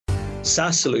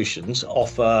SaaS solutions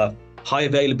offer high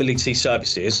availability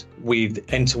services with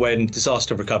end-to-end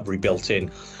disaster recovery built in,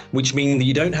 which mean that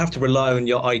you don't have to rely on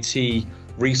your IT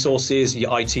resources,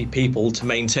 your IT people to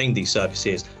maintain these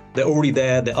services. They're already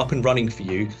there, they're up and running for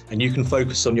you, and you can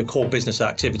focus on your core business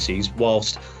activities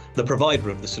whilst the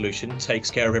provider of the solution takes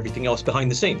care of everything else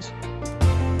behind the scenes.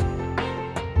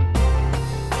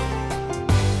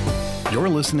 You're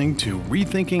listening to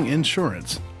Rethinking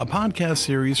Insurance, a podcast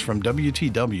series from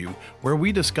WTW where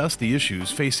we discuss the issues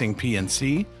facing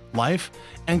P&C, life,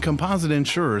 and composite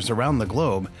insurers around the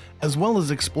globe, as well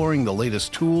as exploring the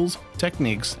latest tools,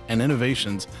 techniques, and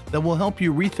innovations that will help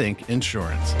you rethink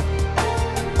insurance.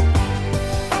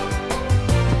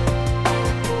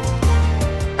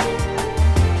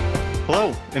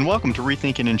 Hello, and welcome to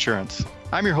Rethinking Insurance.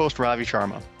 I'm your host, Ravi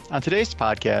Sharma. On today's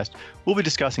podcast, we'll be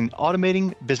discussing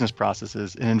automating business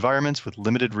processes in environments with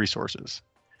limited resources.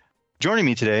 Joining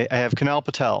me today, I have Kunal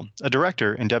Patel, a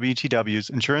director in WTW's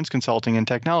Insurance Consulting and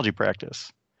Technology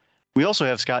practice. We also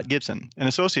have Scott Gibson, an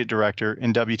associate director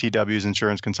in WTW's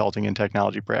Insurance Consulting and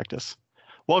Technology practice.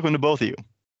 Welcome to both of you.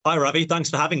 Hi, Ravi. Thanks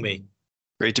for having me.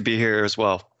 Great to be here as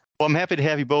well. Well, I'm happy to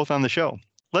have you both on the show.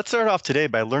 Let's start off today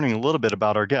by learning a little bit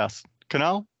about our guests.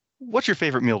 Kunal, what's your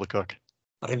favorite meal to cook?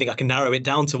 I don't think I can narrow it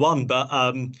down to one, but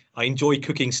I enjoy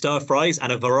cooking stir fries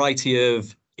and a variety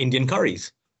of Indian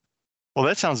curries. Well,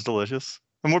 that sounds delicious.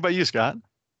 And what about you, Scott?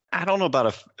 I don't know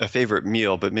about a favorite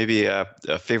meal, but maybe a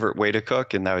favorite way to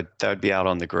cook, and that would be out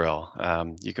on the grill.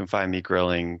 You can find me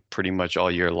grilling pretty much all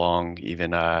year long,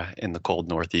 even in the cold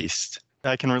Northeast.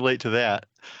 I can relate to that.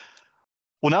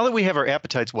 Well, now that we have our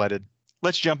appetites whetted,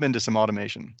 let's jump into some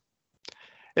automation.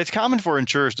 It's common for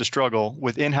insurers to struggle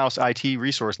with in-house IT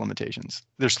resource limitations.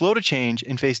 They're slow to change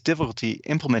and face difficulty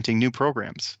implementing new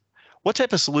programs. What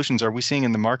type of solutions are we seeing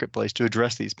in the marketplace to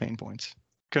address these pain points?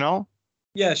 Kunal?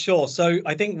 Yeah, sure. So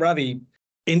I think, Ravi,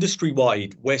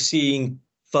 industry-wide, we're seeing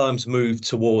firms move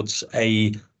towards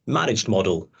a managed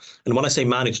model. And when I say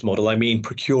managed model, I mean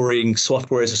procuring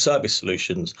software as a service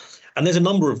solutions. And there's a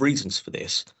number of reasons for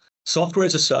this. Software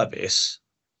as a service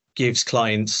gives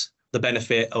clients the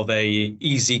benefit of a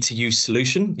easy to use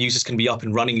solution. Users can be up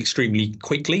and running extremely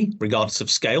quickly, regardless of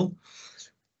scale.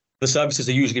 The services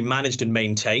are usually managed and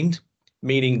maintained,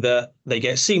 meaning that they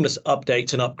get seamless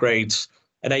updates and upgrades,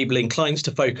 enabling clients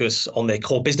to focus on their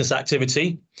core business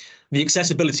activity. The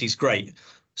accessibility is great.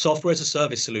 Software as a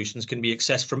service solutions can be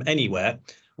accessed from anywhere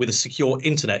with a secure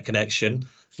internet connection,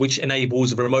 which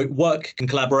enables remote work and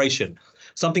collaboration,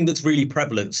 something that's really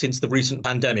prevalent since the recent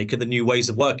pandemic and the new ways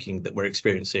of working that we're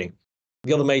experiencing.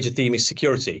 The other major theme is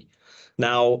security.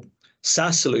 Now,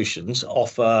 SaaS solutions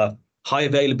offer high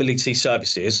availability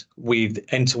services with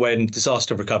end-to-end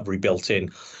disaster recovery built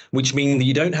in, which mean that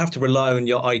you don't have to rely on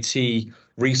your IT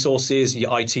resources,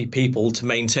 your IT people to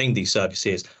maintain these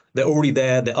services. They're already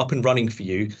there, they're up and running for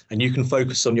you, and you can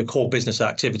focus on your core business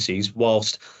activities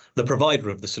whilst the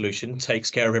provider of the solution takes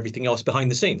care of everything else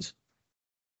behind the scenes.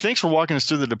 Thanks for walking us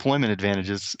through the deployment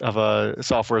advantages of a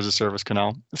software as a service,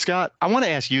 Kunal. Scott, I want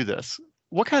to ask you this.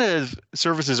 What kind of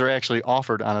services are actually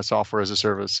offered on a software as a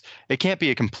service? It can't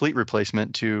be a complete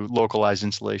replacement to localized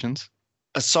installations.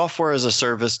 A software as a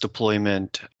service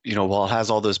deployment, while it has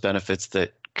all those benefits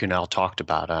that Kunal talked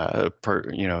about,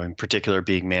 in particular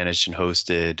being managed and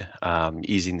hosted,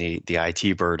 easing the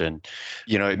IT burden,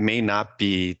 it may not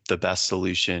be the best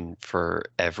solution for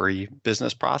every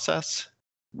business process.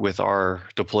 With our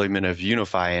deployment of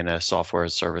Unify in a software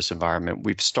as a service environment,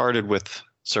 we've started with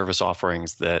service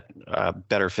offerings that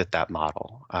better fit that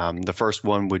model. The first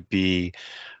one would be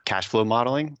cash flow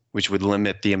modeling, which would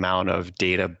limit the amount of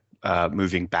data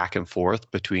moving back and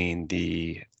forth between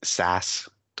the SaaS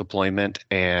deployment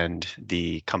and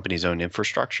the company's own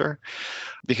infrastructure.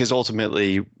 Because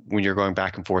ultimately, when you're going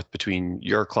back and forth between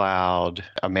your cloud,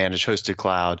 a managed hosted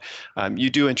cloud,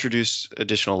 you do introduce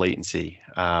additional latency.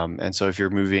 And so if you're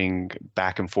moving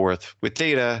back and forth with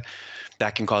data,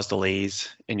 that can cause delays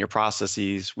in your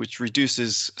processes, which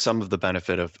reduces some of the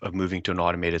benefit of moving to an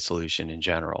automated solution in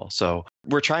general. So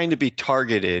we're trying to be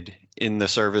targeted in the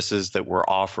services that we're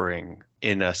offering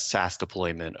in a SaaS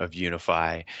deployment of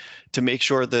Unify to make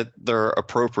sure that they're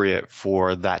appropriate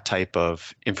for that type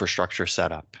of infrastructure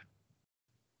setup.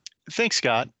 Thanks,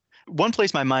 Scott. One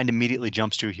place my mind immediately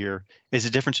jumps to here is the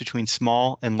difference between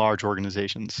small and large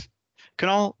organizations.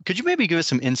 Kunal, could you maybe give us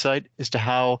some insight as to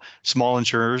how small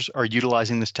insurers are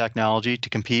utilizing this technology to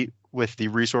compete with the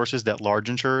resources that large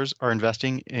insurers are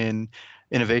investing in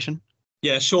innovation?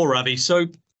 Yeah, sure, Ravi. So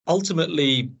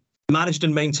ultimately, managed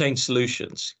and maintained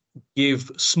solutions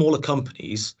give smaller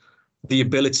companies the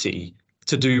ability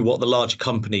to do what the larger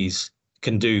companies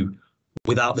can do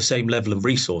without the same level of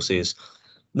resources.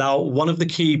 Now, one of the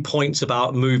key points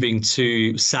about moving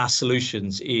to SaaS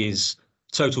solutions is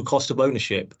total cost of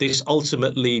ownership. This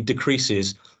ultimately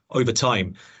decreases over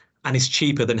time and is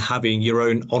cheaper than having your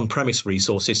own on-premise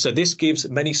resources. So this gives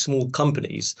many small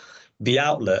companies the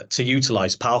outlet to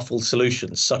utilize powerful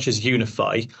solutions such as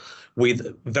Unify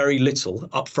with very little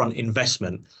upfront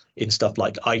investment in stuff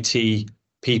like IT,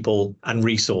 people, and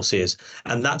resources.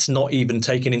 And that's not even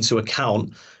taking into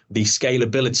account the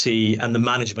scalability and the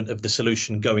management of the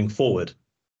solution going forward.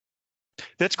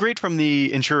 That's great from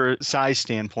the insurer size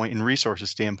standpoint and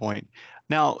resources standpoint.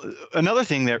 Now, another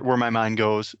thing where my mind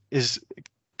goes is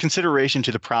consideration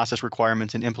to the process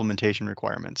requirements and implementation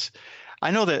requirements.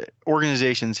 I know that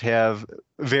organizations have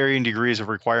varying degrees of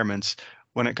requirements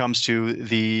when it comes to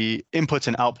the inputs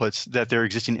and outputs that their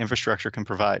existing infrastructure can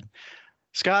provide.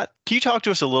 Scott, can you talk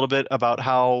to us a little bit about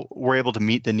how we're able to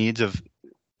meet the needs of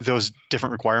those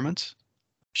different requirements?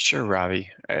 Sure, Ravi.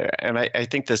 And I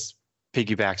think this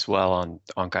piggybacks well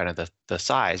on kind of the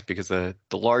size, because the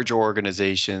larger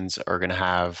organizations are going to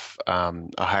have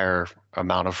a higher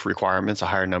amount of requirements, a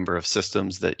higher number of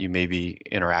systems that you may be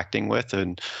interacting with,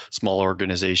 and small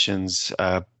organizations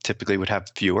typically would have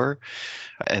fewer.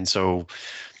 And so,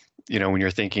 when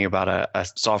you're thinking about a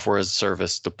software as a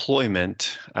service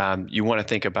deployment, you want to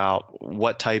think about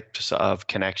what types of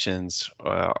connections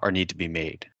need to be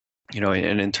made.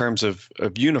 And in terms of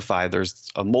Unify,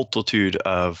 there's a multitude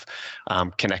of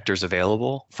connectors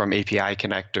available, from API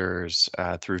connectors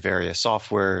through various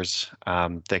softwares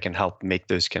that can help make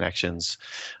those connections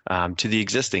to the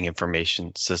existing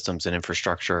information systems and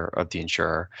infrastructure of the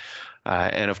insurer.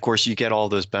 And of course, you get all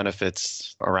those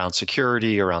benefits around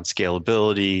security, around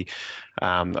scalability,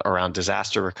 around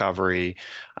disaster recovery.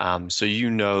 So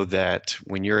that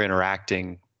when you're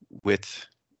interacting with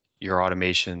your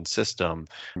automation system,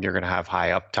 you're going to have high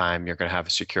uptime, you're going to have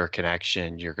a secure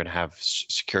connection, you're going to have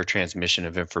secure transmission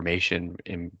of information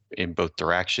in both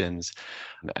directions.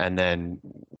 And then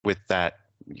with that,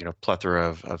 plethora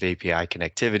of API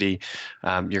connectivity,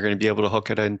 you're going to be able to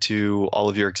hook it into all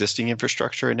of your existing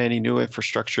infrastructure and any new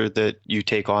infrastructure that you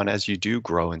take on as you do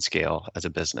grow and scale as a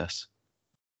business.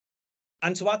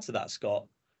 And to add to that, Scott,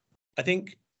 I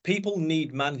think people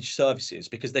need managed services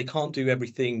because they can't do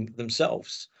everything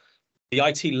themselves. The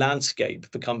IT landscape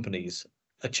for companies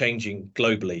are changing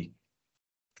globally.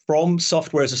 From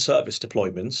software as a service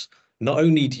deployments, not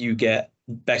only do you get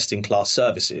best-in-class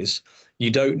services, you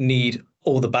don't need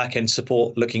all the back-end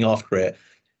support looking after it.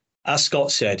 As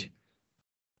Scott said,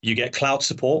 you get cloud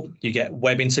support, you get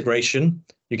web integration,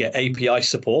 you get API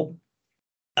support,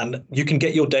 and you can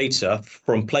get your data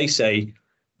from place A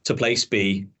to place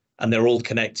B, and they're all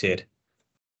connected.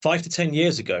 5 to 10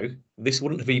 years ago, this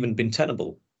wouldn't have even been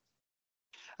tenable.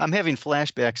 I'm having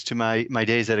flashbacks to my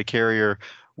days at a carrier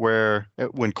where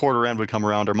when quarter end would come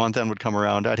around or month end would come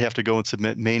around, I'd have to go and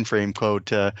submit mainframe code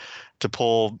to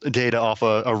pull data off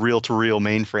a reel-to-reel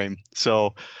mainframe.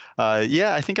 So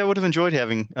I think I would have enjoyed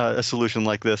having a solution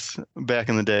like this back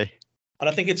in the day. And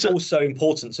I think it's also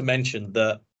important to mention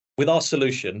that with our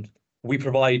solution, we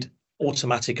provide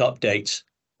automatic updates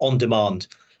on demand.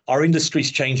 Our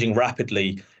industry's changing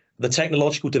rapidly. The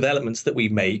technological developments that we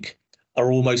make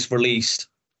are almost released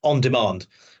on demand.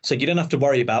 So you don't have to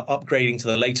worry about upgrading to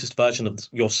the latest version of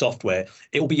your software.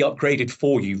 It will be upgraded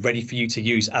for you, ready for you to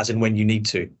use as and when you need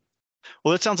to.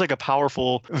 Well, that sounds like a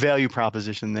powerful value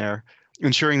proposition there,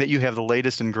 ensuring that you have the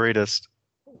latest and greatest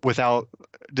without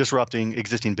disrupting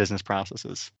existing business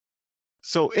processes.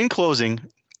 So in closing,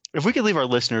 if we could leave our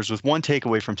listeners with one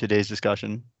takeaway from today's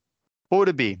discussion, what would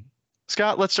it be?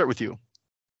 Scott, let's start with you.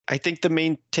 I think the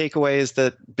main takeaway is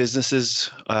that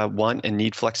businesses want and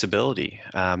need flexibility,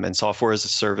 and software as a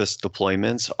service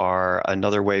deployments are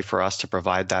another way for us to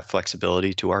provide that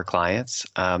flexibility to our clients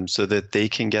so that they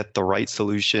can get the right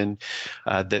solution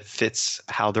that fits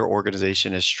how their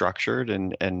organization is structured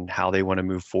and how they want to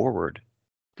move forward.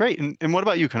 Great. And what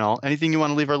about you, Kunal? Anything you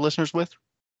want to leave our listeners with?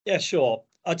 Yeah, sure.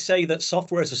 I'd say that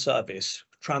software as a service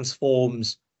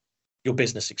transforms your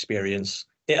business experience.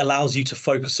 It allows you to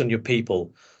focus on your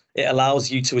people. It allows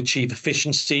you to achieve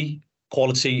efficiency,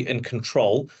 quality, and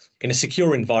control in a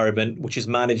secure environment which is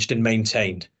managed and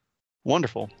maintained.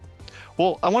 Wonderful.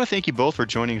 Well, I want to thank you both for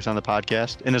joining us on the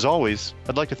podcast. And as always,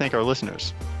 I'd like to thank our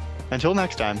listeners. Until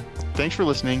next time, thanks for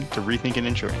listening to Rethinking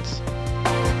Insurance.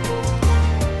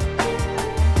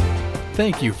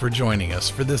 Thank you for joining us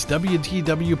for this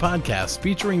WTW podcast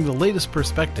featuring the latest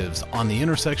perspectives on the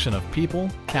intersection of people,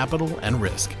 capital, and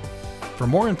risk. For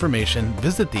more information,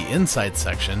 visit the Insights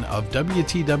section of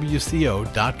WTWCO.com.